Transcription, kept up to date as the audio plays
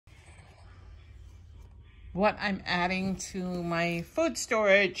what I'm adding to my food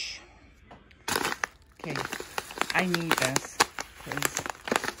storage. Okay, I need this because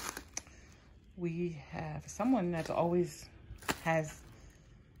we have someone that always has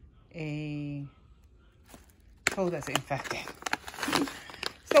a toe that's infected.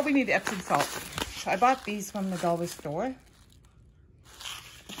 So we need Epsom salt. So I bought these from the dollar store.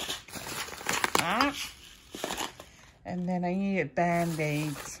 And then I needed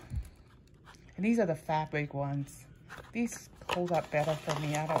Band-Aids. And these are the fabric ones. These hold up better for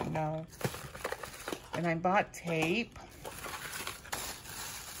me, I don't know. And I bought tape.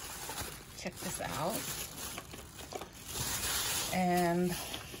 Check this out. And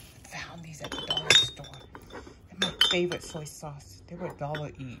found these at the dollar store. They're my favorite soy sauce. They were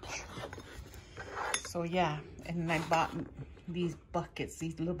 $1 each. So yeah, and I bought these buckets,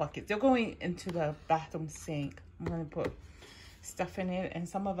 these little buckets. They're going into the bathroom sink. I'm gonna put stuff in it, and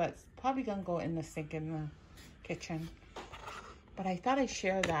some of it's probably gonna go in the sink in the kitchen. But I thought I'd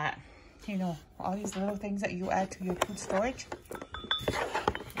share that, you know, all these little things that you add to your food storage.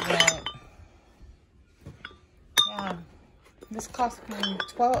 But, yeah, this cost me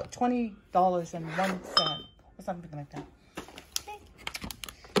 $20.01 or something like that. Okay.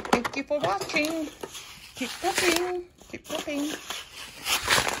 Thank you for watching. Keep cooking. Keep cooking.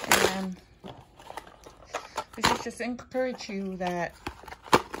 And this is just to encourage you that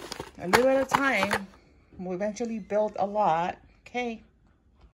a little at a time will eventually build a lot. Okay.